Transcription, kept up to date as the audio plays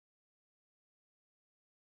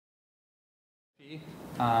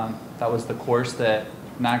That was the course that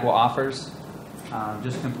NAGW offers.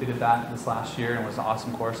 Just completed that this last year and it was an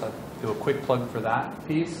awesome course. I'll do a quick plug for that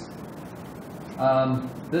piece.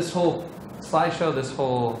 This whole slideshow, this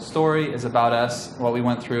whole story is about us, what we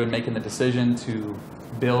went through and making the decision to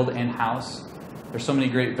build in-house. There's so many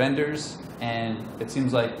great vendors and it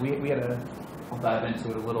seems like we had to, I'll dive into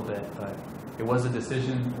it a little bit, but it was a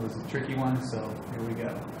decision, it was a tricky one, so here we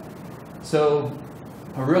go. So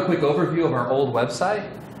a real quick overview of our old website.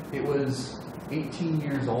 It was 18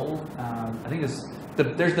 years old. I think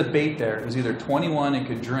there's debate there. It was either 21 it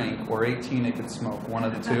could drink or 18 it could smoke, one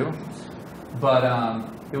of the two. But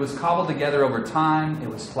it was cobbled together over time. It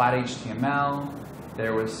was flat HTML.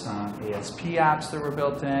 There was some ASP apps that were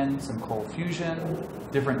built in, some Cold Fusion,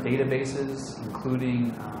 different databases,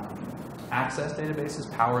 including Access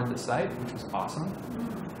databases powered the site, which was awesome.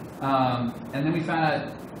 And then we found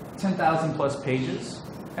out 10,000 plus pages,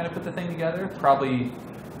 kind of put the thing together. Probably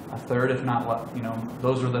a third, if not what,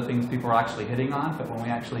 those were the things people were actually hitting on. But when we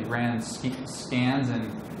actually ran scans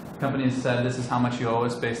and companies said, this is how much you owe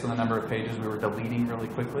us based on the number of pages, we were deleting really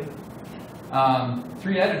quickly.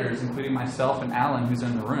 3 editors, including myself and Alan, who's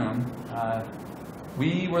in the room.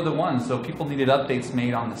 We were the ones, so if people needed updates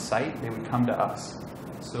made on the site, they would come to us.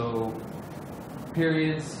 So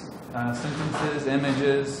periods, sentences,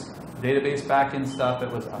 images, database backend stuff, it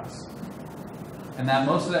was us. And that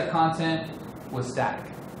most of that content was static.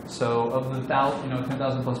 So of the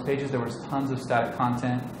 10,000 plus pages, there was tons of static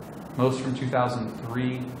content, most from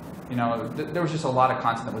 2003. There was just a lot of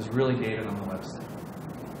content that was really dated on the website.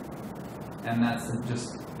 And that's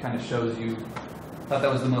just kind of shows you, I thought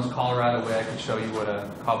that was the most Colorado way I could show you what a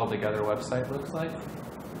cobbled together website looks like.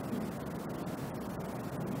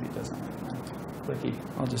 Maybe it doesn't like that. Clicky.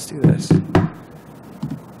 I'll just do this.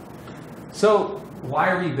 So why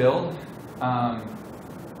rebuild?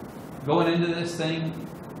 Going into this thing,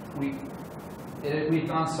 we'd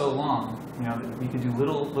gone so long. We could do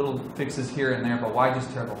little fixes here and there, but why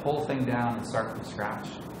just tear the whole thing down and start from scratch?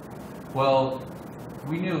 Well,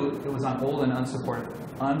 we knew it was on old and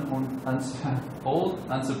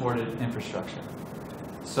unsupported infrastructure.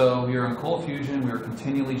 So we were in Cold Fusion. We were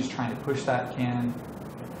continually just trying to push that can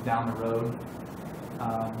down the road.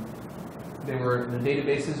 They were the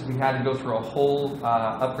databases. We had to go through a whole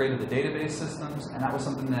upgrade of the database systems, and that was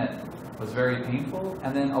something that was very painful.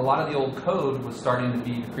 And then a lot of the old code was starting to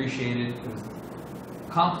be depreciated. It was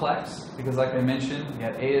complex because, like I mentioned, you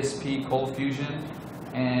had ASP, Cold Fusion,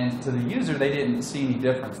 and to the user, they didn't see any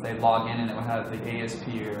difference. They'd log in and it would have the ASP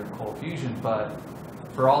or Cold Fusion, but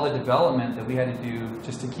for all the development that we had to do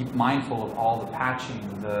just to keep mindful of all the patching,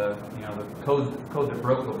 the code that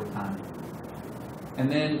broke over time.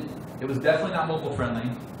 And then it was definitely not mobile friendly,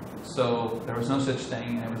 so there was no such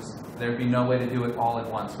thing, and there'd be no way to do it all at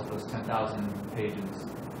once with those 10,000 pages.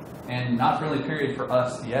 And not friendly period for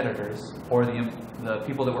us, the editors, or the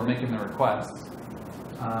people that were making the requests.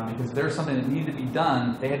 Because there was something that needed to be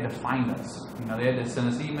done, they had to find us. They had to send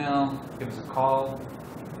us email, give us a call,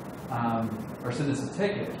 or send us a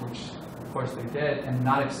ticket, which of course they did, and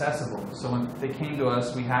not accessible. So when they came to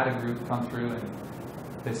us, we had a group come through and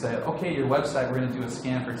they said, okay, your website, we're going to do a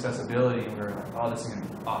scan for accessibility. And we were like, oh, this is going to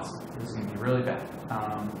be awesome. This is going to be really bad.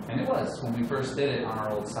 And it was when we first did it on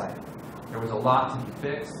our old site. There was a lot to be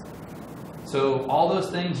fixed. So all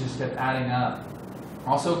those things just kept adding up.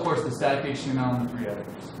 Also, of course, the static HTML and the 3 editors.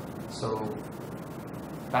 So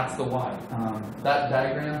that's the why. That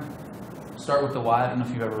diagram, start with the why. I don't know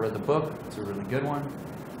if you've ever read the book. It's a really good one.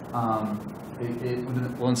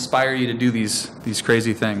 It will inspire you to do these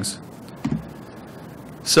crazy things.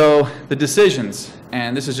 So the decisions,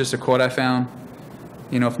 and this is just a quote I found.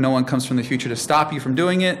 If no one comes from the future to stop you from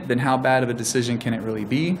doing it, then how bad of a decision can it really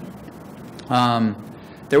be?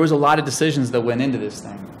 There was a lot of decisions that went into this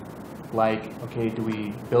thing. Like, okay, do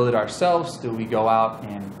we build it ourselves? Do we go out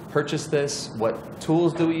and purchase this? What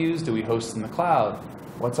tools do we use? Do we host in the cloud?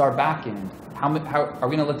 What's our backend? How are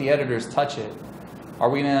we going to let the editors touch it? Are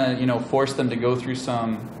we going to, force them to go through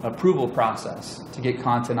some approval process to get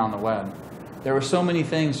content on the web? There were so many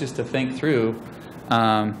things just to think through,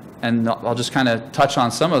 and I'll just kind of touch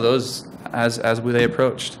on some of those as they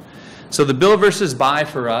approached. So the build versus buy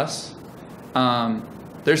for us,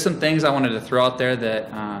 there's some things I wanted to throw out there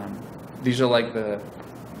that these are like the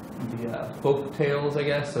folk tales, I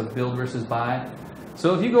guess, of build versus buy.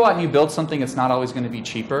 So if you go out and you build something, it's not always going to be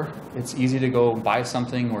cheaper. It's easy to go buy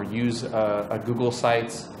something or use a Google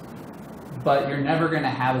Sites, but you're never going to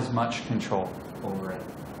have as much control over it.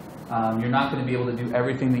 You're not going to be able to do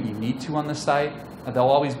everything that you need to on the site. There'll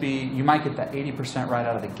always be, you might get that 80% right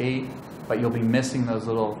out of the gate, but you'll be missing those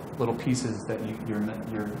little pieces that you're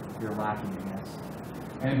lacking, I guess.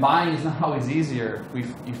 And buying is not always easier.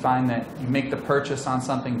 You find that you make the purchase on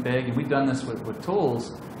something big, and we've done this with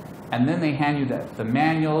tools, and then they hand you the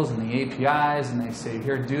manuals and the APIs, and they say,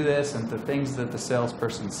 here, do this, and the things that the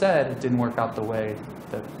salesperson said, it didn't work out the way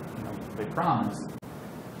that they promised.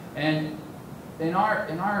 And in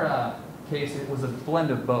our case, it was a blend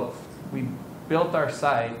of both. We built our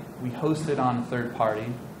site, we hosted on a third party,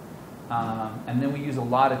 and then we use a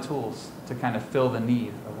lot of tools to kind of fill the need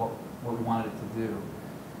of what we wanted it to do.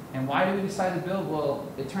 And why did we decide to build?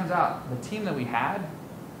 Well, it turns out the team that we had,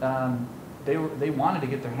 they wanted to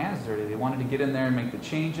get their hands dirty. They wanted to get in there and make the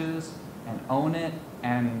changes and own it,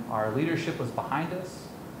 and our leadership was behind us.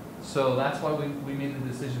 So that's why we made the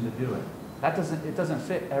decision to do it. It doesn't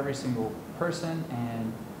fit every single person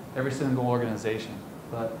and every single organization,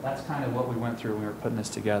 but that's kind of what we went through when we were putting this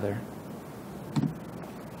together.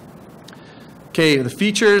 Okay, the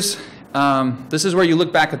features. This is where you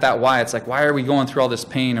look back at that why. It's like, why are we going through all this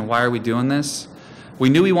pain and why are we doing this? We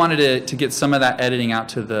knew we wanted to get some of that editing out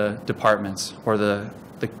to the departments or the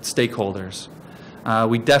stakeholders.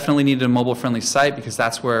 We definitely needed a mobile-friendly site because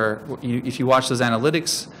that's where, if you watch those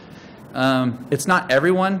analytics, it's not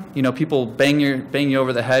everyone. People bang you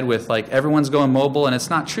over the head with like everyone's going mobile, and it's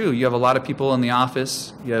not true. You have a lot of people in the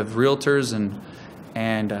office. You have realtors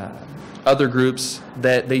and other groups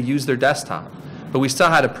that they use their desktop. But we still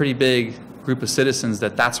had a pretty big group of citizens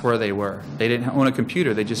that's where they were. They didn't own a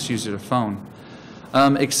computer. They just used their phone.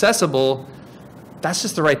 Accessible, that's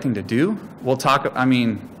just the right thing to do.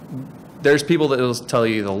 There's people that will tell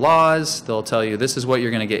you the laws. They'll tell you this is what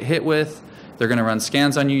you're going to get hit with. They're going to run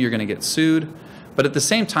scans on you. You're going to get sued. But at the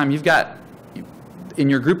same time, you've got, in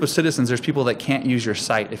your group of citizens, there's people that can't use your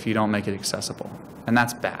site if you don't make it accessible. And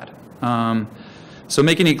that's bad. So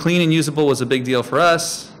making it clean and usable was a big deal for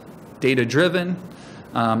us. Data-driven.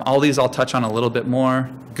 All these I'll touch on a little bit more.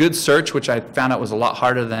 Good search, which I found out was a lot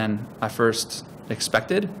harder than I first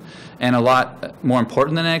expected, and a lot more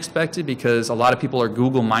important than I expected because a lot of people are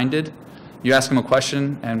Google-minded. You ask them a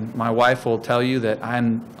question, and my wife will tell you that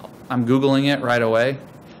I'm Googling it right away,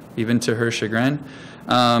 even to her chagrin.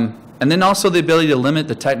 And then also the ability to limit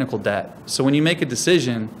the technical debt. So when you make a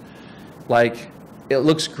decision, like it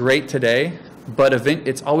looks great today, but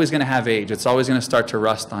it's always going to have age. It's always going to start to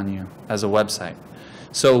rust on you as a website.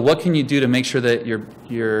 So what can you do to make sure that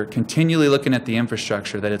you're continually looking at the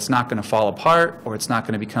infrastructure, that it's not going to fall apart, or it's not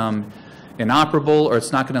going to become inoperable, or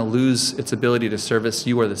it's not going to lose its ability to service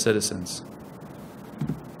you or the citizens?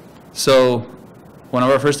 So one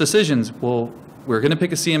of our first decisions, well, we're going to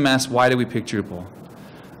pick a CMS. Why did we pick Drupal?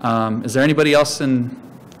 Is there anybody else in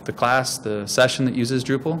the class, the session, that uses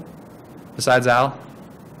Drupal besides Al?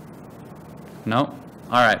 No?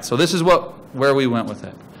 All right, so this is where we went with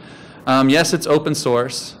it. Yes, it's open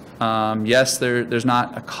source. Yes, there's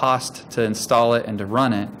not a cost to install it and to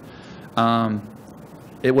run it.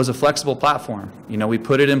 It was a flexible platform. We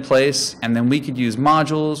put it in place, and then we could use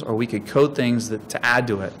modules or we could code things to add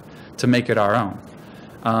to it to make it our own.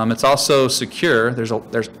 It's also secure. There's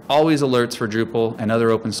always alerts for Drupal and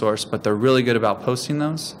other open source, but they're really good about posting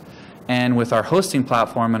those. And with our hosting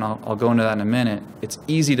platform, and I'll go into that in a minute, it's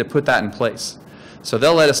easy to put that in place. So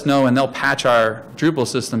they'll let us know, and they'll patch our Drupal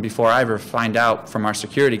system before I ever find out from our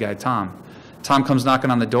security guy, Tom. Tom comes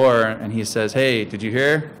knocking on the door, and he says, hey, did you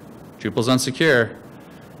hear? Drupal's unsecure.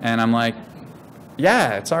 And I'm like,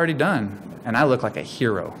 yeah, it's already done. And I look like a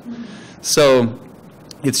hero. So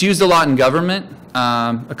it's used a lot in government.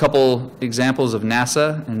 A couple examples of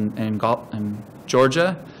NASA in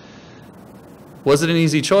Georgia. Was it an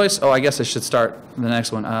easy choice? Oh, I guess I should start the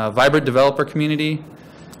next one. Vibrant developer community.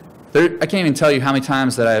 I can't even tell you how many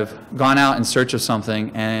times that I've gone out in search of something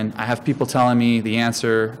and I have people telling me the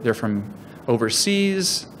answer. They're from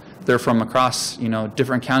overseas. They're from across,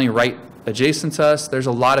 different county right adjacent to us. There's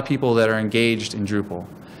a lot of people that are engaged in Drupal.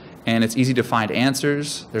 And it's easy to find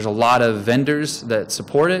answers. There's a lot of vendors that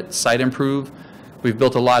support it. SiteImprove. We've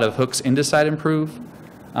built a lot of hooks into SiteImprove.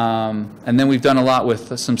 And then we've done a lot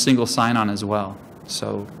with some single sign-on as well.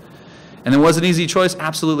 And then was it an easy choice?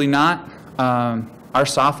 Absolutely not. Our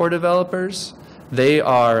software developers,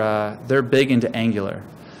 they're big into Angular.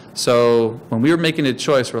 So when we were making a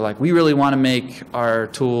choice, we're like, we really want to make our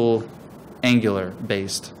tool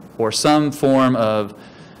Angular-based, or some form of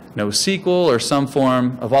NoSQL, or some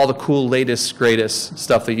form of all the cool, latest, greatest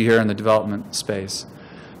stuff that you hear in the development space.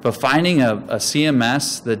 But finding a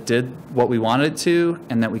CMS that did what we wanted it to,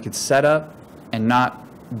 and that we could set up and not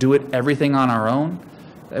do everything on our own,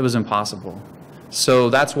 it was impossible. So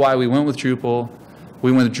that's why we went with Drupal.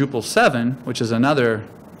 We went with Drupal 7, which is another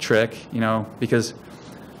trick, because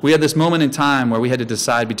we had this moment in time where we had to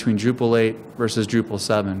decide between Drupal 8 versus Drupal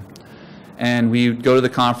 7. And we would go to the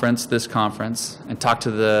conference, this conference, and talk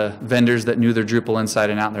to the vendors that knew their Drupal inside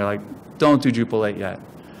and out. And they're like, don't do Drupal 8 yet.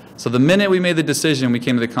 So the minute we made the decision, we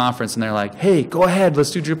came to the conference and they're like, hey, go ahead,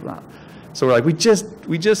 let's do Drupal. So we're like, we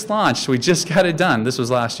just launched, we just got it done. This was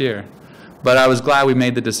last year. But I was glad we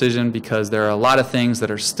made the decision because there are a lot of things that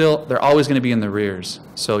are still, they're always going to be in the rears.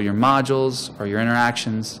 So your modules or your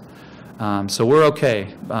interactions. So we're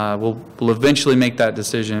okay. We'll eventually make that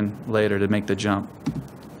decision later to make the jump.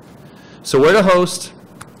 So where to host?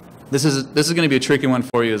 This is going to be a tricky one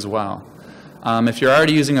for you as well. If you're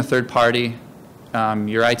already using a third party,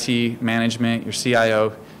 your IT management, your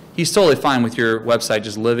CIO, he's totally fine with your website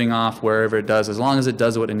just living off wherever it does, as long as it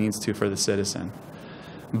does what it needs to for the citizen.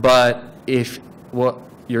 But if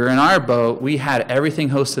you're in our boat, we had everything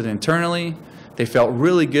hosted internally. They felt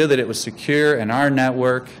really good that it was secure in our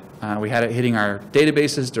network. We had it hitting our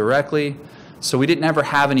databases directly. So we didn't ever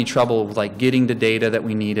have any trouble with like getting the data that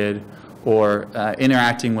we needed or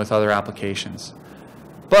interacting with other applications.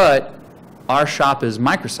 But our shop is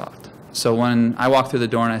Microsoft. So when I walk through the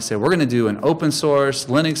door and I say, we're going to do an open source,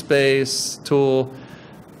 Linux-based tool,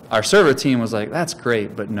 our server team was like, that's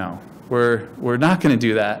great, but no, we're not going to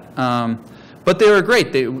do that. But they were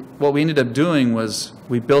great. What we ended up doing was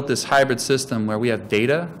we built this hybrid system where we have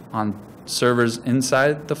data on servers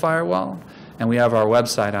inside the firewall, and we have our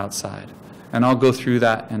website outside. And I'll go through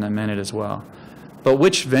that in a minute as well. But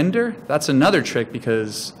which vendor? That's another trick,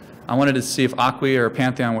 because I wanted to see if Acquia or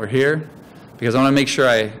Pantheon were here, because I want to make sure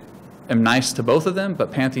I am nice to both of them,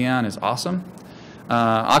 but Pantheon is awesome.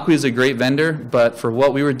 Acquia is a great vendor, but for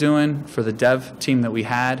what we were doing, for the dev team that we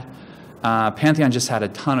had, Pantheon just had a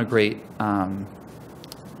ton of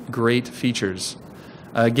great features.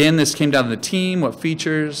 Again, this came down to the team, what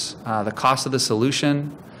features, the cost of the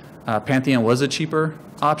solution. Pantheon was a cheaper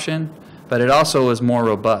option, but it also was more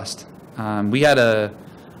robust.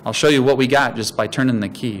 I'll show you what we got just by turning the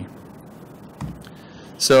key.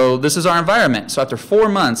 So this is our environment. So after 4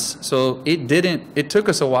 months, so it took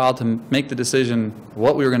us a while to make the decision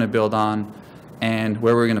what we were going to build on and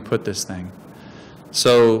where we were going to put this thing.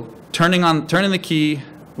 So turning the key,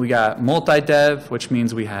 we got multi-dev, which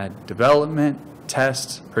means we had development,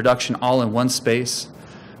 test, production all in one space.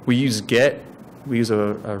 We use Git. We use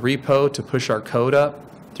a repo to push our code up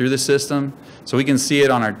through the system so we can see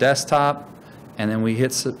it on our desktop, and then we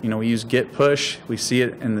use Git push. We see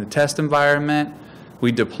it in the test environment.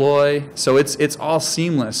 We deploy. So it's all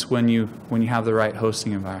seamless when you have the right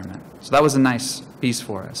hosting environment. So that was a nice piece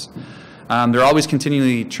for us. They're always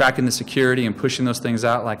continually tracking the security and pushing those things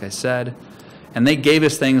out, like I said. And they gave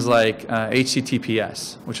us things like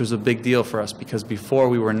HTTPS, which was a big deal for us because before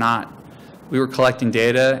we were collecting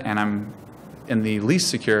data, and I'm in the least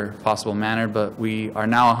secure possible manner, but we are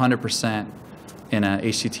now 100% in a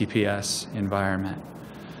HTTPS environment.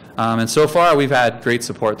 And so far, we've had great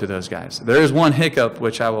support through those guys. There is one hiccup,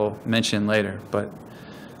 which I will mention later, but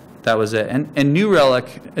that was it. And New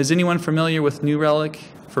Relic, is anyone familiar with New Relic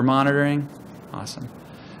for monitoring? Awesome.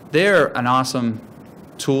 They're an awesome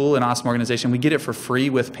tool, an awesome organization. We get it for free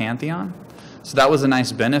with Pantheon. So that was a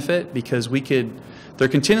nice benefit because they're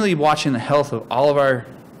continually watching the health of all of our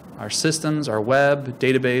systems, our web,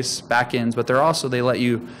 database, backends, but they let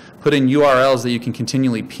you put in URLs that you can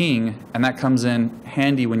continually ping, and that comes in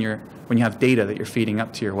handy when you have data that you're feeding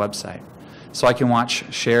up to your website. So I can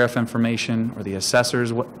watch sheriff information or the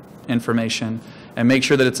assessor's information and make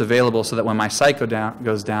sure that it's available so that when my site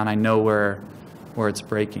goes down, I know where it's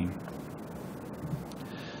breaking.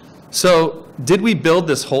 So did we build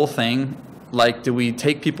this whole thing? Like, did we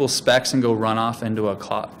take people's specs and go run off into a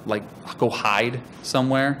cloud, like go hide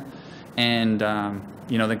somewhere, and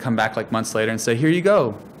then come back like months later and say, here you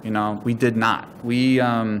go? We did not. We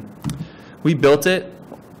built it.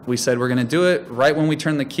 We said we're going to do it. Right when we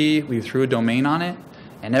turned the key, we threw a domain on it,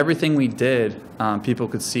 and everything we did, people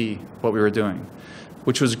could see what we were doing,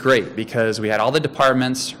 which was great because we had all the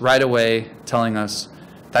departments right away telling us,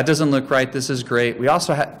 that doesn't look right, this is great. We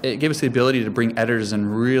also it gave us the ability to bring editors in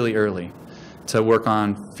really early to work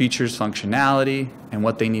on features, functionality, and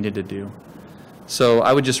what they needed to do. So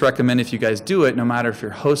I would just recommend if you guys do it, no matter if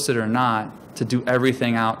you're hosted or not, to do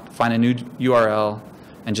everything out, find a new URL,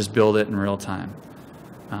 and just build it in real time.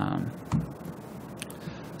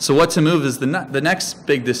 So what to move is the next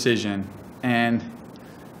big decision, and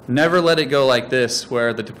never let it go like this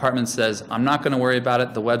where the department says, I'm not going to worry about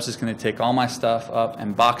it, the web's just going to take all my stuff up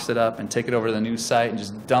and box it up and take it over to the new site and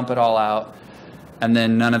just dump it all out, and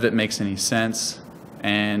then none of it makes any sense,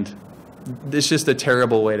 and it's just a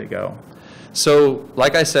terrible way to go. So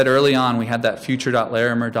like I said early on, we had that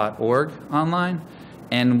future.larimer.org online,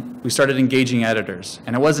 and we started engaging editors.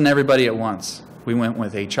 And it wasn't everybody at once. We went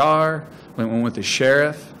with HR, we went with the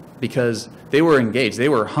sheriff, because they were engaged. They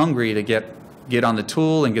were hungry to get on the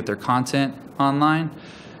tool and get their content online.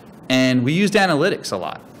 And we used analytics a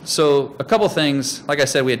lot. So a couple things, like I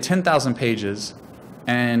said, we had 10,000 pages,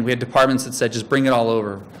 and we had departments that said, just bring it all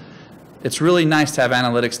over. It's really nice to have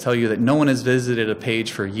analytics tell you that no one has visited a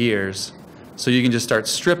page for years, so you can just start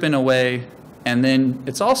stripping away. And then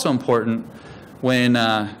it's also important when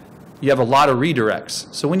you have a lot of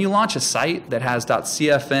redirects. So when you launch a site that has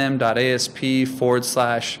 .cfm.asp/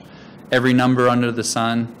 every number under the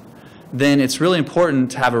sun, then it's really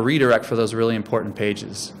important to have a redirect for those really important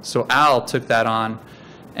pages. So Al took that on,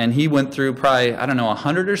 and he went through probably, I don't know,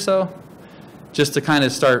 100 or so, just to kind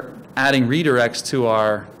of start adding redirects to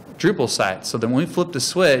our Drupal site. So then when we flipped the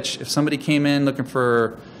switch, if somebody came in looking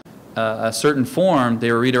for a certain form,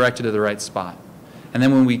 they were redirected to the right spot. And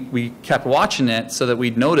then when we kept watching it so that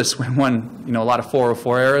we'd notice when a lot of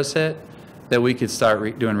 404 errors hit, that we could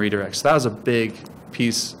start doing redirects. So that was a big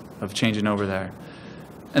piece of changing over there.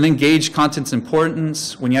 And then gauge content's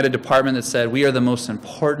importance. When you had a department that said, we are the most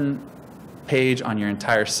important page on your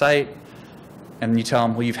entire site, and you tell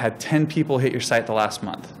them, well, you've had 10 people hit your site the last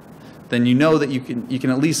month, then you know that you can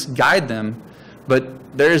at least guide them.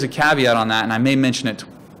 But there is a caveat on that, and I may mention it,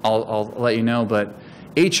 I'll let you know, but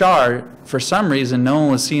HR, for some reason, no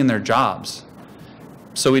one was seeing their jobs.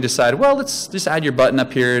 So we decided, well, let's just add your button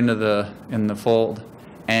up here in the fold.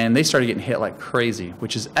 And they started getting hit like crazy,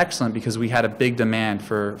 which is excellent because we had a big demand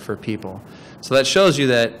for people. So that shows you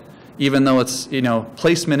that even though it's,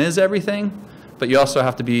 placement is everything, but you also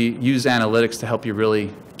have to use analytics to help you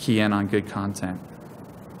really key in on good content.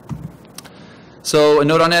 So a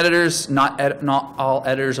note on editors, not all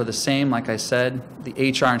editors are the same. Like I said, the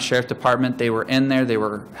HR and sheriff department, they were in there. They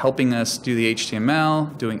were helping us do the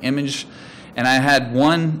HTML, doing image. And I had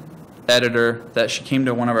one editor that she came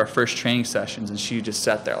to one of our first training sessions, and she just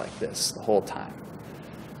sat there like this the whole time.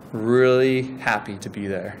 Really happy to be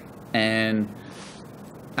there. And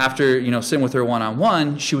after sitting with her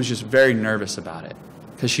one-on-one, she was just very nervous about it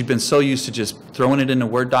because she'd been so used to just throwing it in a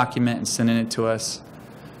Word document and sending it to us.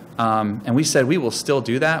 And we said, we will still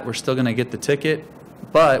do that. We're still going to get the ticket,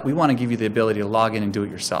 but we want to give you the ability to log in and do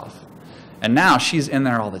it yourself. And now she's in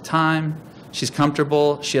there all the time. She's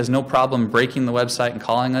comfortable. She has no problem breaking the website and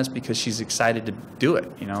calling us because she's excited to do it,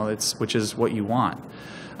 which is what you want.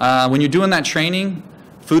 When you're doing that training,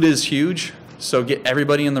 food is huge. So get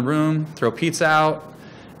everybody in the room, throw pizza out,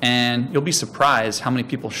 and you'll be surprised how many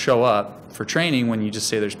people show up for training when you just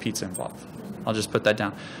say there's pizza involved. I'll just put that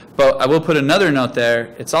down. But I will put another note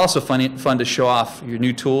there. It's also fun to show off your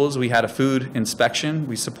new tools. We had a food inspection.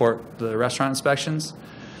 We support the restaurant inspections.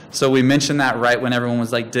 So we mentioned that right when everyone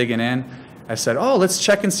was like digging in. I said, oh, let's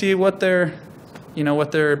check and see what their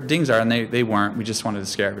dings are. And they weren't. We just wanted to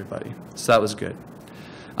scare everybody. So that was good.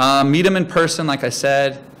 Meet them in person, like I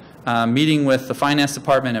said. Meeting with the finance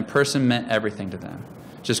department in person meant everything to them.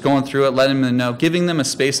 Just going through it, letting them know, giving them a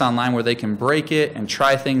space online where they can break it and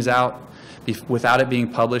try things out without it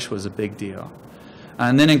being published was a big deal.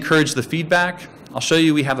 And then encourage the feedback. I'll show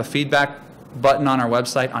you, we have a feedback button on our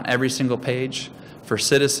website on every single page for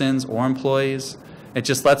citizens or employees. It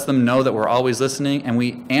just lets them know that we're always listening, and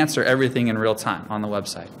we answer everything in real time on the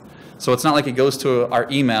website. So it's not like it goes to our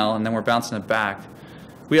email and then we're bouncing it back.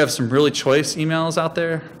 We have some really choice emails out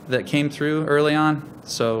there that came through early on,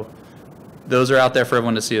 so those are out there for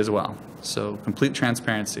everyone to see as well. So complete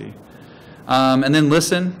transparency. And then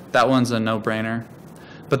listen, that one's a no-brainer.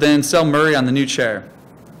 But then sell Murray on the new chair.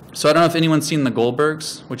 So I don't know if anyone's seen The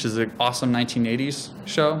Goldbergs, which is an awesome 1980s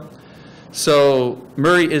show. So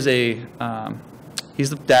Murray is he's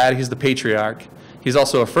the dad, he's the patriarch. He's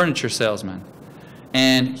also a furniture salesman.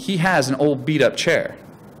 And he has an old beat-up chair.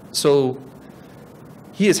 So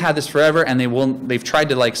he has had this forever, and they've tried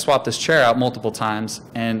to swap this chair out multiple times,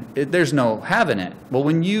 and there's no having it. Well,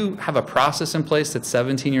 when you have a process in place that's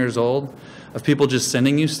 17 years old of people just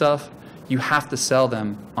sending you stuff, you have to sell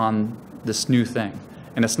them on this new thing.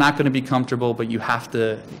 And it's not going to be comfortable, but you have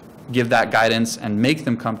to give that guidance and make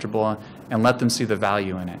them comfortable and let them see the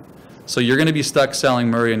value in it. So you're going to be stuck selling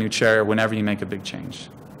Murray a new chair whenever you make a big change.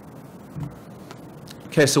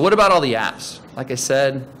 Okay, so what about all the apps? Like I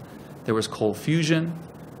said, there was Cold Fusion,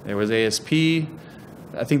 there was ASP.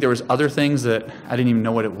 I think there was other things that I didn't even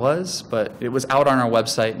know what it was, but it was out on our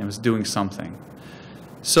website and it was doing something.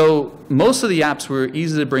 So most of the apps were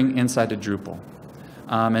easy to bring inside to Drupal.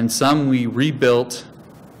 And some we rebuilt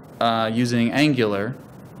using Angular,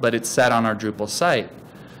 but it sat on our Drupal site.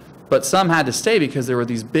 But some had to stay because there were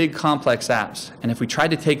these big complex apps. And if we tried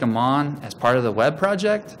to take them on as part of the web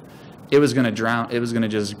project, it was going to drown. It was going to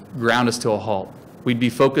just ground us to a halt. We'd be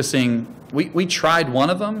focusing. We tried one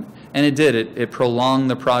of them, and it did. It prolonged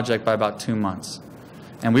the project by about 2 months.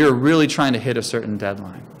 And we were really trying to hit a certain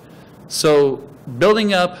deadline. So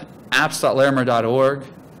building up apps.larimer.org,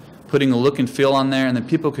 putting a look and feel on there, and then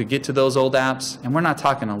people could get to those old apps. And we're not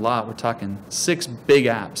talking a lot. We're talking 6 big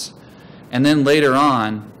apps. And then later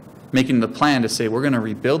on, making the plan to say, we're going to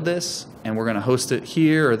rebuild this, and we're going to host it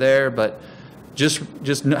here or there. But just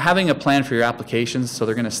having a plan for your applications so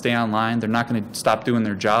they're going to stay online, they're not going to stop doing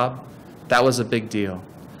their job, that was a big deal.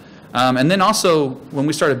 And then also, when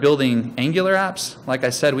we started building Angular apps, like I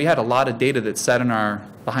said, we had a lot of data that sat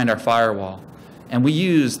behind our firewall. And we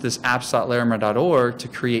used this apps.larimer.org to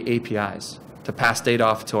create APIs, to pass data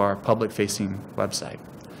off to our public-facing website.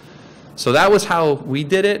 So that was how we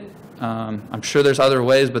did it. I'm sure there's other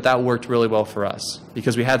ways, but that worked really well for us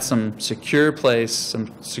because we had some secure place,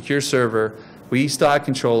 some secure server. We still had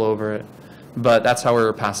control over it, but that's how we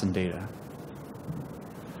were passing data.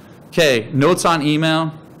 Okay, notes on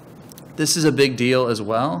email. This is a big deal as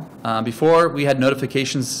well. Before, we had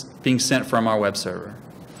notifications being sent from our web server.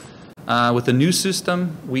 With the new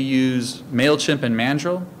system, we use MailChimp and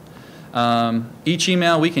Mandrill. Each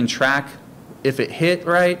email, we can track if it hit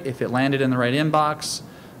right, if it landed in the right inbox.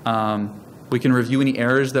 We can review any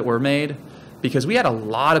errors that were made because we had a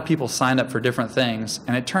lot of people sign up for different things,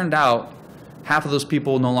 and it turned out half of those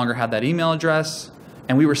people no longer had that email address,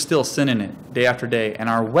 and we were still sending it day after day, and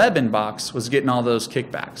our web inbox was getting all those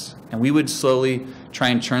kickbacks. And we would slowly try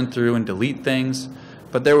and churn through and delete things,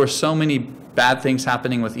 but there were so many bad things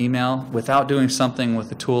happening with email without doing something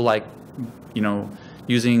with a tool like,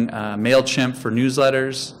 using MailChimp for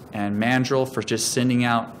newsletters and Mandrill for just sending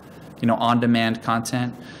out, on-demand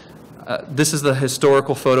content. This is the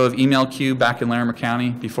historical photo of email queue back in Larimer County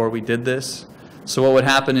before we did this. So what would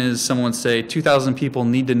happen is someone would say, 2,000 people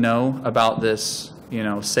need to know about this,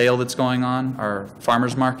 sale that's going on, our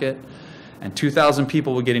farmer's market. And 2,000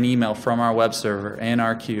 people would get an email from our web server and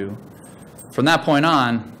our queue. From that point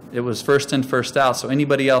on, it was first in, first out. So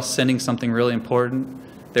anybody else sending something really important,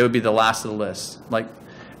 they would be the last of the list. Like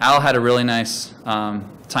Al had a really nice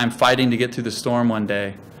time fighting to get through the storm one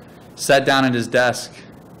day. Sat down at his desk,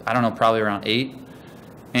 I don't know, probably around 8.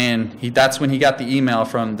 And that's when he got the email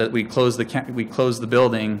from that we closed the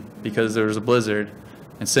building because there was a blizzard,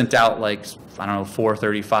 and sent out like,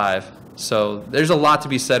 4:35. So there's a lot to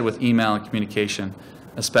be said with email and communication,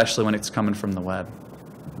 especially when it's coming from the web.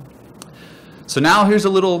 So now here's a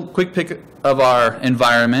little quick pick of our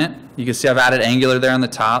environment. You can see I've added Angular there on the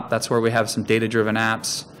top. That's where we have some data-driven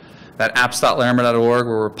apps. That apps.larimer.org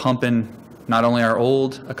where we're pumping not only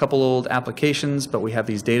a couple old applications, but we have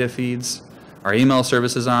these data feeds. Our email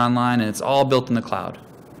services are online, and it's all built in the cloud,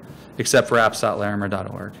 except for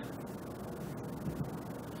apps.larimer.org.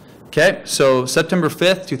 Okay, so September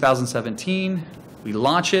 5th, 2017, we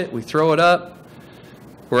launch it, we throw it up,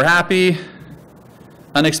 we're happy.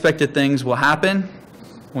 Unexpected things will happen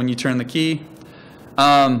when you turn the key.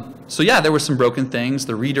 So yeah, there were some broken things.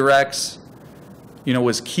 The redirects,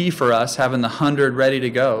 was key for us, having the 100 ready to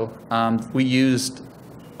go. We used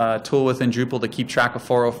a tool within Drupal to keep track of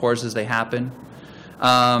 404s as they happen.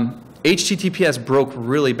 HTTPS broke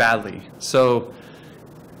really badly. So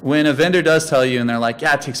when a vendor does tell you and they're like,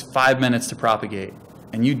 yeah, it takes 5 minutes to propagate,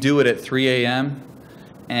 and you do it at 3 a.m.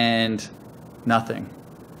 and nothing.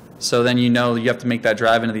 So then you have to make that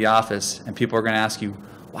drive into the office, and people are going to ask you,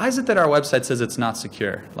 why is it that our website says it's not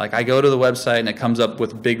secure? Like I go to the website and it comes up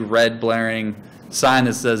with a big red blaring sign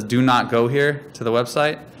that says do not go here to the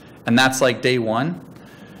website, and that's like day one.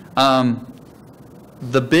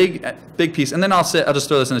 The big piece, and then I'll just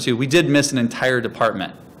throw this in too. We did miss an entire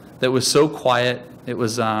department that was so quiet. It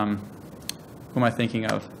was who am I thinking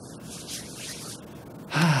of?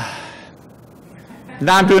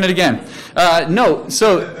 Now I'm doing it again. No,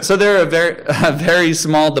 so they're a very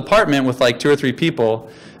small department with like 2 or 3 people.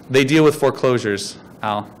 They deal with foreclosures,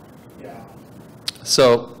 Al. Yeah.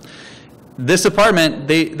 So this department,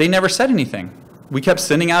 they never said anything. We kept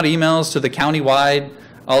sending out emails to the county-wide,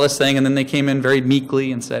 all this thing, and then they came in very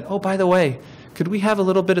meekly and said, oh, by the way, could we have a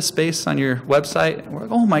little bit of space on your website? And we're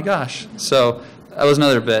like, oh my gosh. So that was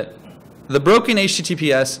another bit. The broken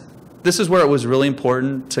HTTPS, this is where it was really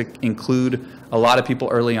important to include a lot of people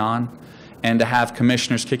early on, and to have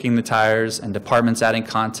commissioners kicking the tires and departments adding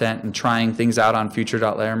content and trying things out on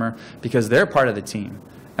future.larimer, because they're part of the team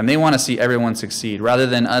and they want to see everyone succeed. Rather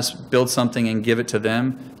than us build something and give it to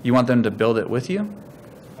them, you want them to build it with you.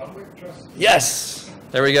 Public trust. Yes,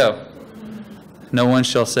 there we go. No one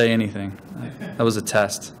shall say anything. That was a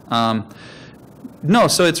test. No,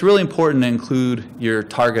 so it's really important to include your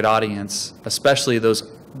target audience, especially those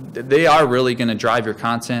they are really going to drive your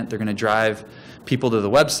content. They're going to drive people to the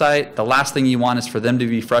website. The last thing you want is for them to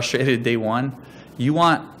be frustrated day one. You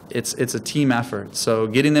want, it's a team effort. So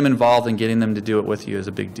getting them involved and getting them to do it with you is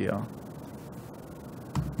a big deal.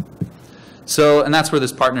 So, and that's where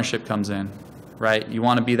this partnership comes in, right? You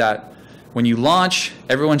want to be that, when you launch,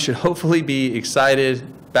 everyone should hopefully be excited,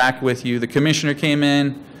 back with you. The commissioner came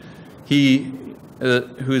in, he,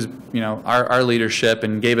 who's, our leadership,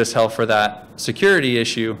 and gave us hell for that security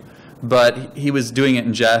issue, but he was doing it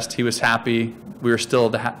in jest. He was happy. We were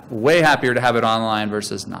still way happier to have it online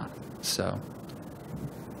versus not. So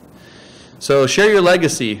share your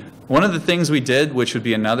legacy. One of the things we did, which would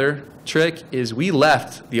be another trick, is we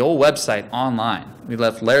left the old website online. We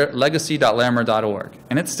left legacy.larimer.org,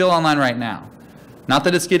 and it's still online right now. Not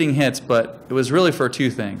that it's getting hits, but it was really for two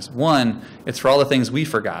things. One, it's for all the things we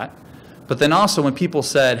forgot, but then also when people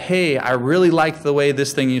said, hey, I really like the way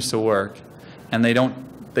this thing used to work, and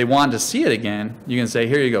they want to see it again, you can say,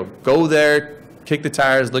 here you go. Go there, kick the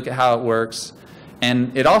tires, look at how it works.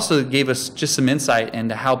 And it also gave us just some insight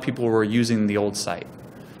into how people were using the old site.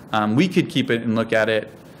 We could keep it and look at it.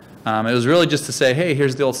 It was really just to say, hey,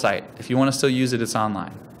 here's the old site. If you want to still use it, it's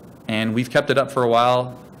online. And we've kept it up for a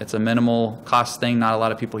while. It's a minimal cost thing. Not a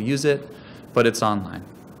lot of people use it, but it's online.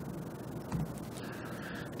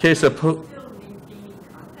 Okay, so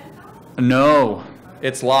no,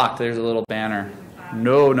 it's locked. There's a little banner.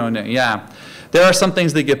 No, yeah. There are some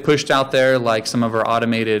things that get pushed out there, like some of our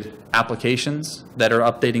automated applications that are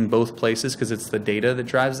updating both places because it's the data that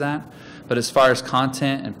drives that. But as far as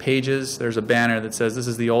content and pages, there's a banner that says this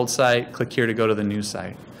is the old site, click here to go to the new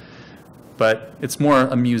site. But it's more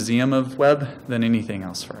a museum of web than anything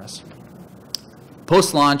else for us.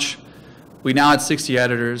 Post-launch, we now had 60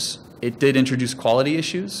 editors. It did introduce quality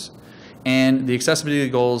issues, and the accessibility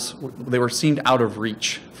goals, they seemed out of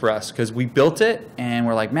reach for us because we built it and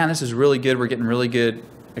we're like, man, this is really good. We're getting really good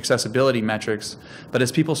accessibility metrics. But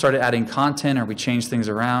as people started adding content or we changed things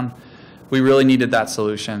around, we really needed that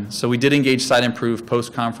solution. So we did engage Site Improve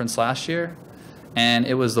post-conference last year, and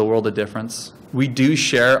it was the world of difference. We do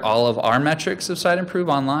share all of our metrics of Site Improve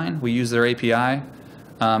online. We use their API.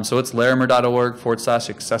 So it's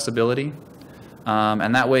larimer.org/accessibility.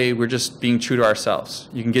 And that way we're just being true to ourselves.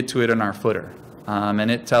 You can get to it in our footer. And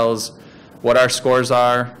it tells what our scores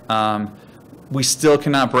are. We still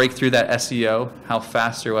cannot break through that SEO, how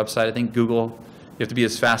fast your website. I think Google, you have to be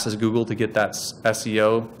as fast as Google to get that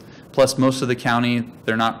SEO. Plus, most of the county,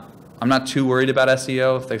 I'm not too worried about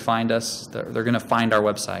SEO. If they find us, they're going to find our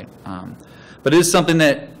website. But it is something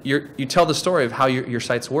that you tell the story of how your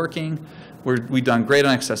site's working. We've done great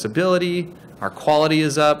on accessibility. Our quality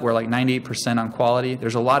is up. We're like 98% on quality.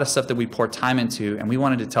 There's a lot of stuff that we pour time into, and we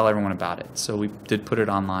wanted to tell everyone about it. So we did put it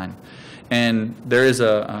online. And there is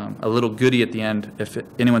a little goodie at the end. If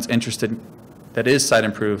anyone's interested that is Site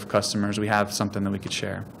Improve customers, we have something that we could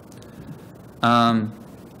share.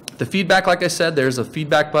 The feedback, like I said, there's a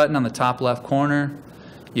feedback button on the top left corner.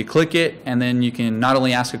 You click it, and then you can not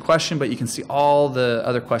only ask a question, but you can see all the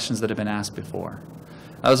other questions that have been asked before.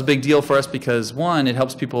 That was a big deal for us because, one, it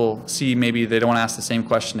helps people see maybe they don't want to ask the same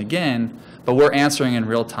question again, but we're answering in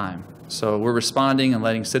real time. So we're responding and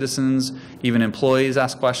letting citizens, even employees,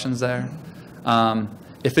 ask questions there.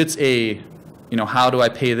 If it's how do I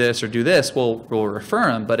pay this or do this, we'll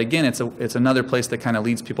refer them. But again, it's another place that kind of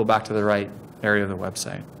leads people back to the right area of the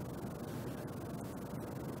website.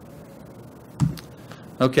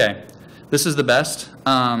 Okay, this is the best.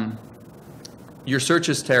 Your search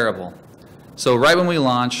is terrible. So right when we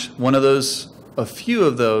launch, a few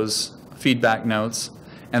of those feedback notes,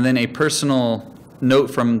 and then a personal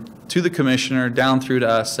note to the commissioner down through to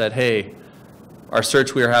us said, hey, our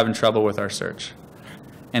search, we are having trouble with our search.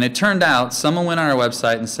 And it turned out someone went on our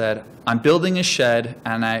website and said, I'm building a shed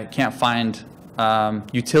and I can't find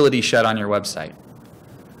utility shed on your website.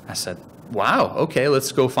 I said, wow, okay,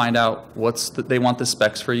 let's go find out they want the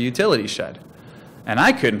specs for a utility shed. And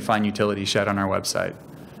I couldn't find utility shed on our website.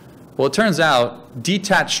 Well, it turns out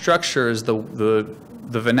detached structure is the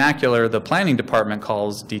vernacular the planning department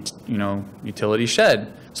calls utility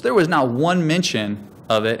shed. So there was not one mention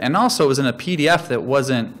of it, and also it was in a PDF that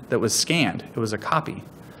was scanned. It was a copy,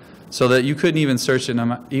 so that you couldn't even search it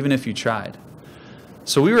even if you tried.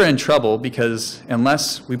 So we were in trouble because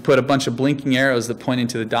unless we put a bunch of blinking arrows that pointed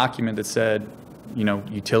to the document that said,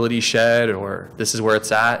 utility shed or this is where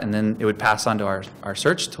it's at, and then it would pass on to our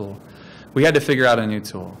search tool, we had to figure out a new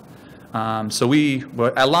tool. So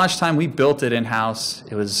at launch time, we built it in-house.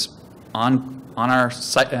 It was on our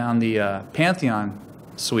site, on the Pantheon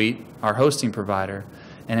suite, our hosting provider,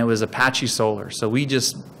 and it was Apache Solr. So we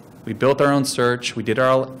built our own search. We did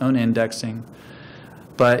our own indexing.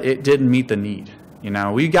 but it didn't meet the need.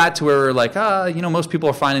 We got to where we're like, most people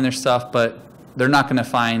are finding their stuff, but they're not going to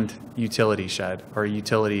find utility shed or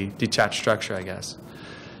utility detached structure, I guess.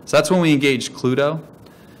 So that's when we engaged Cluedo.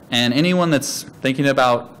 And anyone that's thinking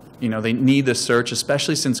about, they need the search,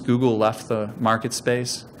 especially since Google left the market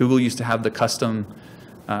space. Google used to have the custom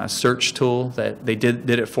search tool that they did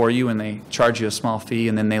it for you, and they charge you a small fee,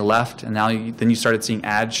 and then they left, and now then you started seeing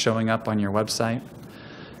ads showing up on your website.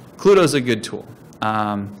 Cluedo's a good tool.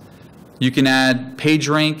 You can add page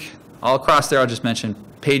rank all across there. I'll just mention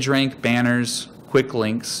page rank, banners, quick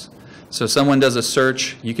links. So if someone does a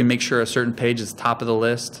search, you can make sure a certain page is top of the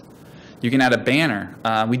list. You can add a banner.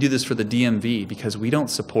 We do this for the DMV because we don't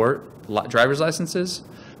support driver's licenses.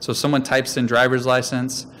 So if someone types in driver's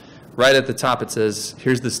license, right at the top it says,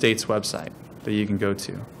 here's the state's website that you can go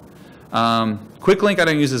to. Quick link I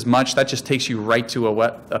don't use as much. That just takes you right to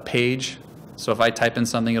a page. So if I type in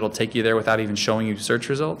something, it'll take you there without even showing you search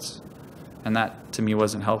results. And that, to me,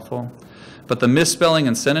 wasn't helpful. But the misspelling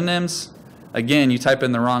and synonyms, again, you type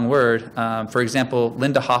in the wrong word. For example,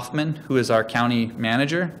 Linda Hoffman, who is our county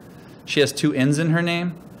manager, she has 2 N's in her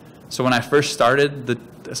name. So when I first started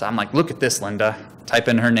this, I'm like, look at this, Linda. Type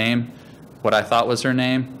in her name, what I thought was her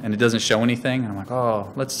name, and it doesn't show anything. And I'm like,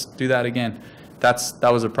 oh, let's do that again. That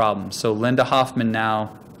was a problem. So Linda Hoffman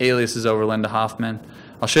now, alias is over Linda Hoffman.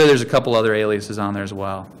 I'll show you there's a couple other aliases on there as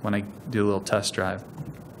well when I do a little test drive.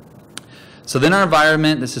 So then our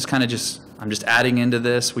environment, this is kind of I'm just adding into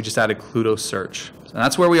this. We just added Cluedo search. And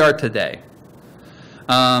that's where we are today.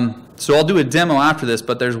 So I'll do a demo after this,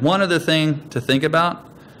 but there's one other thing to think about.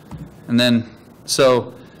 And then,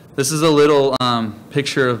 so this is a little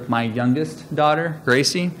picture of my youngest daughter,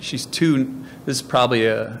 Gracie. She's 2. This is probably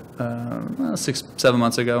 6-7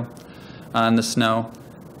 months ago in the snow.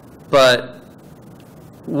 But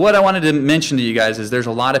what I wanted to mention to you guys is there's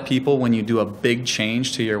a lot of people, when you do a big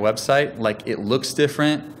change to your website, like it looks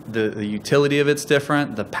different, the utility of it's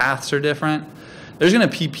different, the paths are different. There's going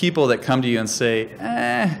to be people that come to you and say,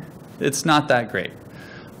 it's not that great.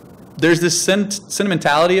 There's this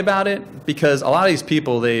sentimentality about it because a lot of these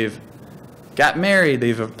people, they've got married,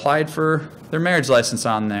 they've applied for their marriage license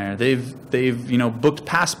on there, they've booked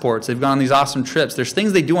passports, they've gone on these awesome trips. There's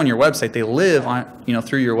things they do on your website. They live on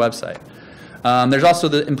through your website. There's also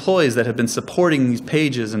the employees that have been supporting these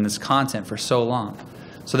pages and this content for so long,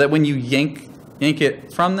 so that when you yank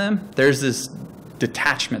it from them, there's this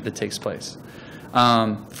detachment that takes place.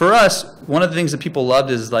 For us, one of the things that people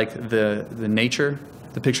loved is like the nature,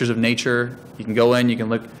 the pictures of nature. You can go in, you can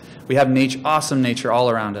look. We have awesome nature all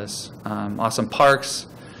around us, awesome parks.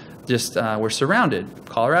 Just we're surrounded,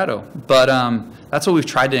 Colorado. But that's what we've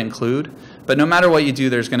tried to include. But no matter what you do,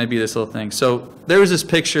 there's going to be this little thing. So there was this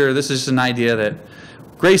picture. This is just an idea that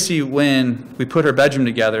Gracie, when we put her bedroom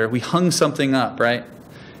together, we hung something up, right?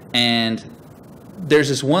 And there's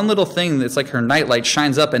this one little thing that's like her nightlight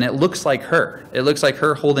shines up, and it looks like her. It looks like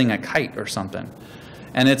her holding a kite or something.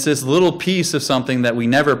 And it's this little piece of something that we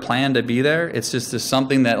never planned to be there. It's just this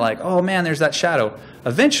something that like, oh man, there's that shadow.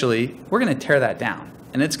 Eventually, we're going to tear that down.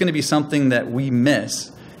 And it's going to be something that we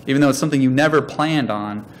miss, even though it's something you never planned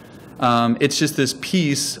on. It's just this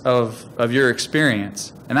piece of your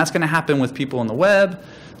experience. And that's going to happen with people on the web.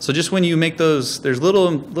 So just when you make those, there's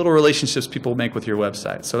little relationships people make with your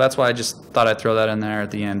website. So that's why I just thought I'd throw that in there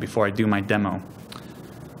at the end before I do my demo.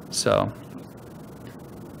 So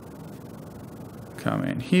come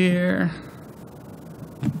in here.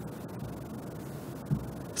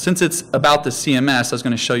 Since it's about the CMS, I was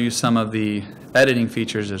going to show you some of the editing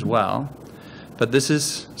features as well. But this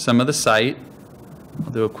is some of the site.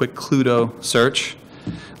 I'll do a quick Cluedo search.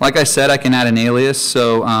 Like I said, I can add an alias.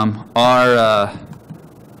 So our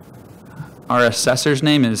assessor's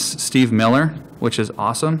name is Steve Miller, which is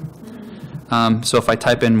awesome. So if I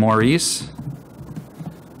type in Maurice,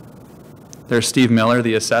 there's Steve Miller,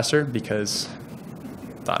 the assessor, because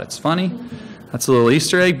I thought it's funny. That's a little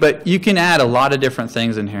Easter egg. But you can add a lot of different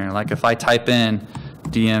things in here. Like if I type in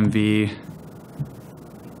DMV,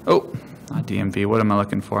 oh, not DMV, what am I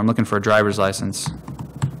looking for? I'm looking for a driver's license.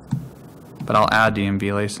 But I'll add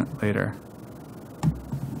DMV later.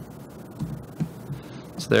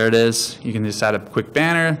 So there it is. You can just add a quick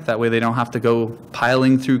banner. That way they don't have to go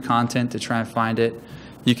piling through content to try and find it.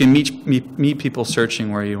 You can meet people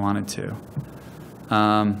searching where you wanted to.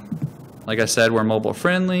 Like I said, we're mobile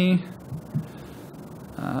friendly.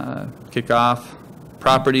 Kick off.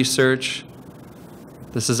 Property search.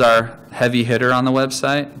 This is our heavy hitter on the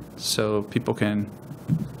website. So people can,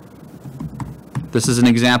 this is an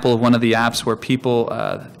example of one of the apps where people,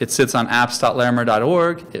 it sits on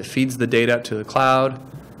apps.larimer.org. It feeds the data up to the cloud,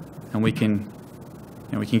 and we can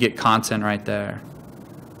get content right there.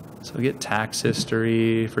 So we get tax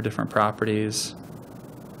history for different properties.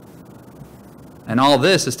 And all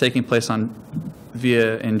this is taking place in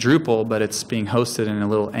Drupal, but it's being hosted in a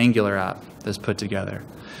little Angular app that's put together.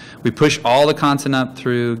 We push all the content up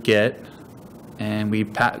through Git, and we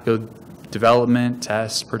go development,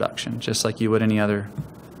 test, production, just like you would any other.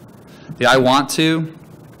 The I want to,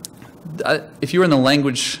 if you were in the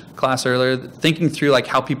language class earlier, thinking through like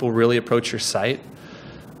how people really approach your site,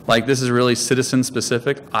 like this is really citizen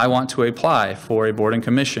specific. I want to apply for a board and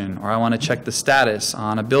commission, or I want to check the status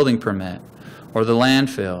on a building permit or the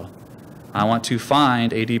landfill. I want to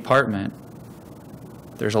find a department.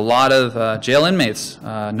 There's a lot of jail inmates,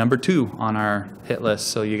 number 2 on our hit list.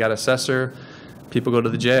 So you got assessor, people go to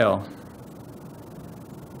the jail.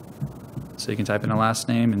 So you can type in a last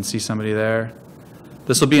name and see somebody there.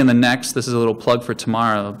 This will be in the next. This is a little plug for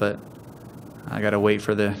tomorrow, but I got to wait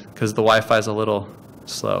for because the Wi-Fi is a little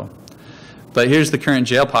slow. But here's the current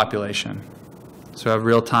jail population. So we have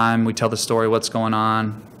real time. We tell the story, what's going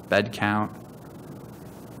on, bed count.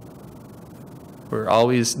 We're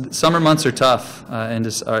always, summer months are tough,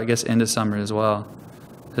 I guess into summer as well.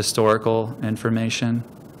 Historical information.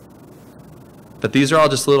 But these are all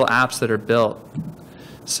just little apps that are built.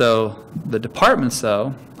 So the departments,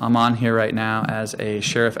 though, I'm on here right now as a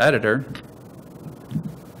sheriff editor.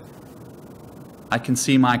 I can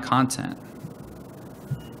see my content.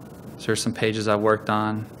 So here's some pages I've worked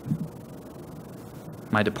on.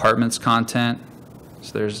 My department's content.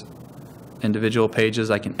 So there's individual pages.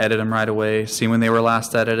 I can edit them right away, see when they were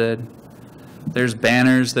last edited. There's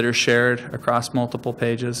banners that are shared across multiple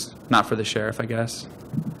pages. Not for the sheriff, I guess.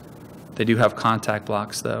 They do have contact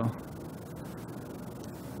blocks, though.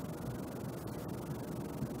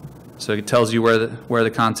 So it tells you where the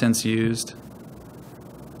content's used.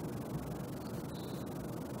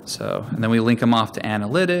 So, and then we link them off to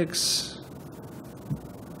analytics.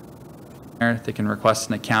 They can request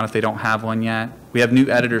an account if they don't have one yet. We have new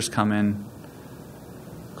editors come in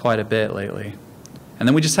quite a bit lately. And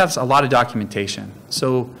then we just have a lot of documentation.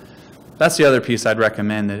 So that's the other piece I'd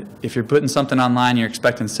recommend, that if you're putting something online, you're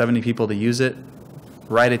expecting 70 people to use it,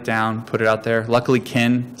 write it down, put it out there. Luckily,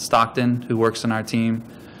 Ken Stockton, who works on our team,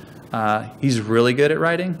 he's really good at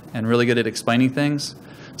writing and really good at explaining things.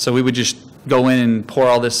 So we would just go in and pour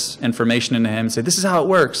all this information into him and say, this is how it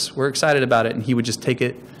works. We're excited about it. And he would just take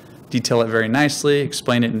it, detail it very nicely,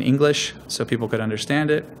 explain it in English so people could understand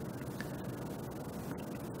it.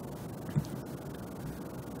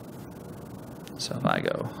 So if I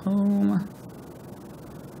go home,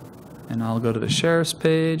 and I'll go to the sheriff's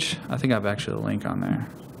page. I think I have actually a link on there.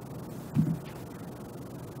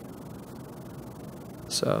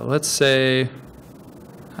 So let's say,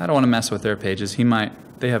 I don't want to mess with their pages.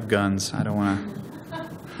 They have guns. I don't want to.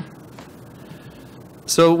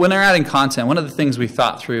 So when they're adding content, one of the things we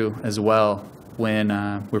thought through as well when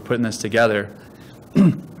we're putting this together,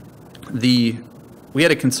 we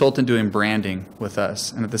had a consultant doing branding with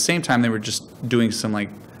us, and at the same time they were just doing some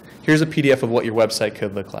here's a PDF of what your website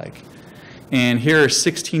could look like. And here are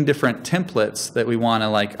 16 different templates that we want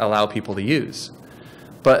to allow people to use.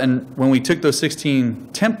 But when we took those 16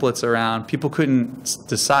 templates around, people couldn't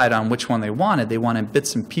decide on which one they wanted. They wanted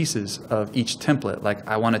bits and pieces of each template. Like,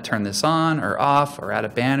 I want to turn this on or off, or add a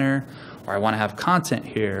banner, or I want to have content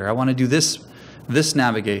here. I want to do this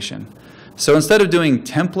navigation. So instead of doing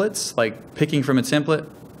templates, like picking from a template,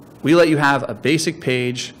 we let you have a basic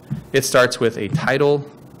page. It starts with a title,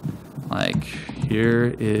 like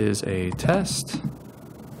here is a test.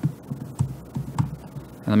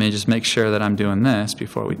 And let me just make sure that I'm doing this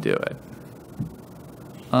before we do it.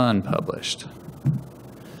 Unpublished.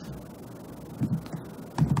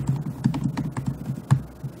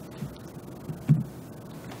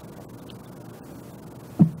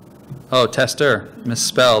 Oh, tester,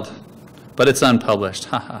 misspelled. But it's unpublished,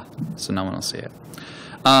 haha, so no one will see it.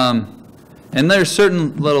 And there's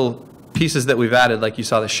certain little pieces that we've added, like you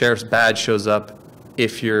saw the sheriff's badge shows up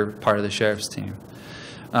if you're part of the sheriff's team.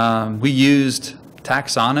 We used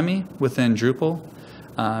taxonomy within Drupal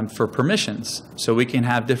for permissions, so we can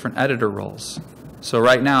have different editor roles. So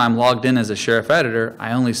right now I'm logged in as a sheriff editor,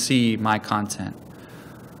 I only see my content.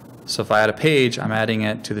 So if I add a page, I'm adding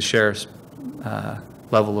it to the sheriff's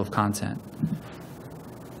level of content.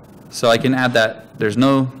 So I can add that. There's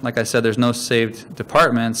no, like I said, there's no saved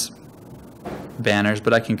departments banners,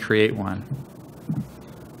 but I can create one.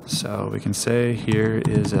 So we can say here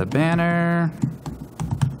is a banner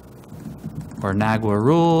or NAGW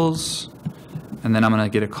rules, and then I'm going to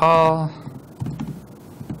get a call,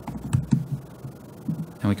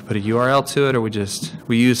 and we can put a URL to it, or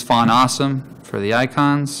we use Font Awesome for the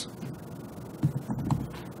icons.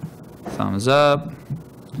 Thumbs up.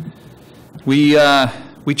 We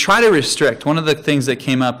try to restrict. One of the things that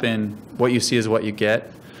came up in What You See Is What You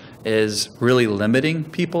Get is really limiting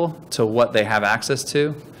people to what they have access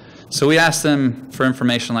to. So we ask them for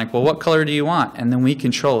information like, well, what color do you want? And then we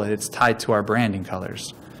control it. It's tied to our branding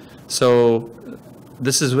colors. So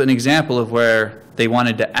this is an example of where they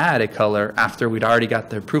wanted to add a color after we'd already got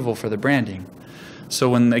the approval for the branding. So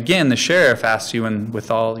when, again, the sheriff asks you, and with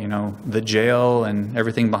all, the jail and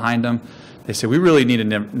everything behind them, they say, we really need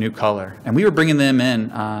a new color. And we were bringing them in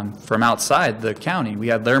from outside the county. We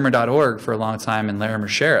had Larimer.org for a long time and Larimer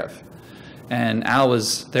Sheriff. And Al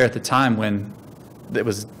was there at the time when it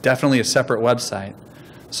was definitely a separate website.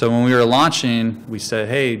 So when we were launching, we said,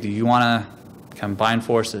 hey, do you want to combine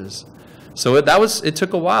forces? So it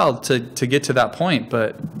took a while to get to that point,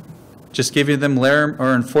 but just giving them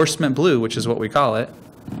or Enforcement Blue, which is what we call it,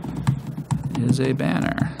 is a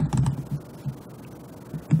banner.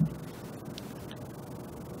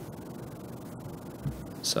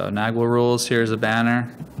 So NAGW rules, here's a banner.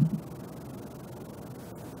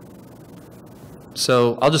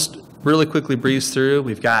 So I'll just really quickly breeze through.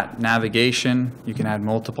 We've got navigation. You can add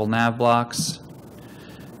multiple nav blocks.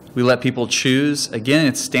 We let people choose. Again,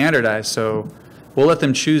 it's standardized, so we'll let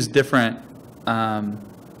them choose different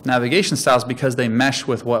navigation styles because they mesh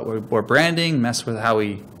with what we're branding, mesh with how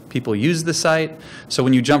people use the site. So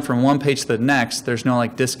when you jump from one page to the next, there's no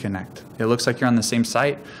disconnect. It looks like you're on the same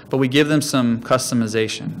site, but we give them some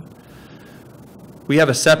customization. We have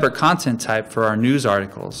a separate content type for our news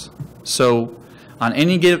articles. So on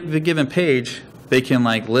any given page, they can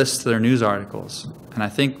list their news articles. And I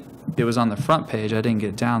think it was on the front page. I didn't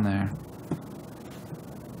get down there.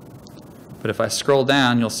 But if I scroll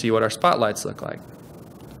down, you'll see what our spotlights look like.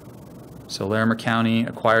 So Larimer County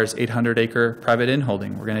acquires 800-acre private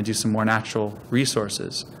inholding. We're going to do some more natural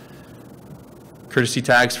resources. Courtesy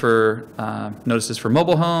tags for notices for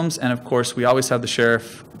mobile homes. And of course, we always have the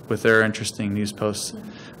sheriff with their interesting news posts.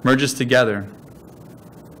 Merges together.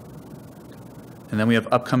 And then we have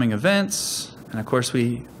upcoming events. And of course,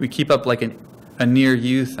 we keep up a near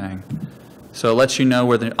you thing. So it lets you know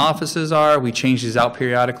where the offices are. We change these out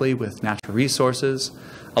periodically with natural resources.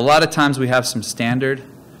 A lot of times we have some standard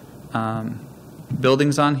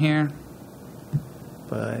buildings on here,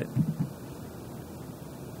 but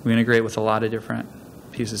we integrate with a lot of different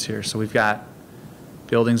pieces here. So we've got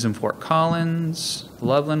buildings in Fort Collins,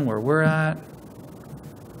 Loveland, where we're at.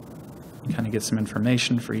 Kind of get some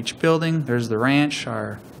information for each building. There's the ranch,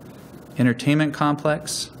 our entertainment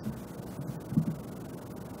complex.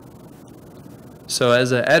 So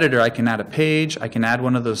as an editor, I can add a page. I can add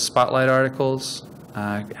one of those spotlight articles,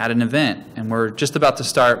 add an event. And we're just about to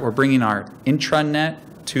start. We're bringing our intranet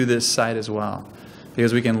to this site as well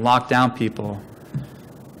because we can lock down people.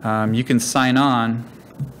 You can sign on.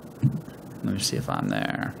 Let me see if I'm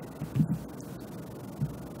there.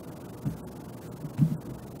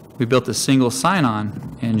 We built a single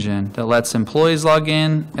sign-on engine that lets employees log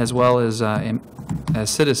in as well as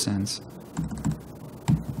citizens.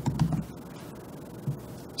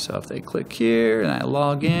 So if they click here and I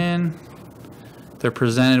log in, they're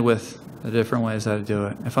presented with the different ways how to do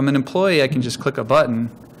it. If I'm an employee, I can just click a button,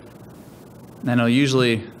 and we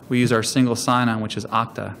use our single sign-on, which is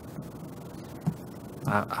Okta.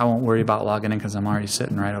 I won't worry about logging in because I'm already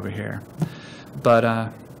sitting right over here.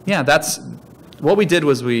 But yeah, that's what we did.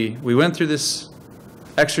 Was we went through this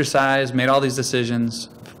exercise, made all these decisions,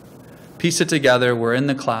 pieced it together. We're in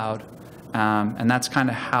the cloud. And that's kind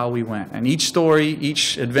of how we went. And each story,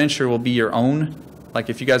 each adventure will be your own. Like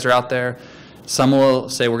if you guys are out there, some will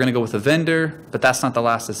say we're going to go with a vendor, but that's not the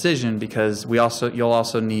last decision because you'll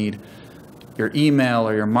also need your email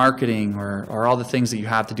or your marketing or all the things that you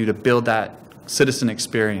have to do to build that citizen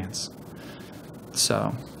experience.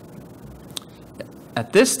 So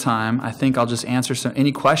at this time, I think I'll just answer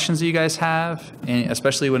any questions that you guys have,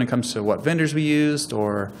 especially when it comes to what vendors we used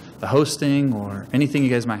or the hosting or anything you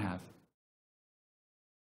guys might have.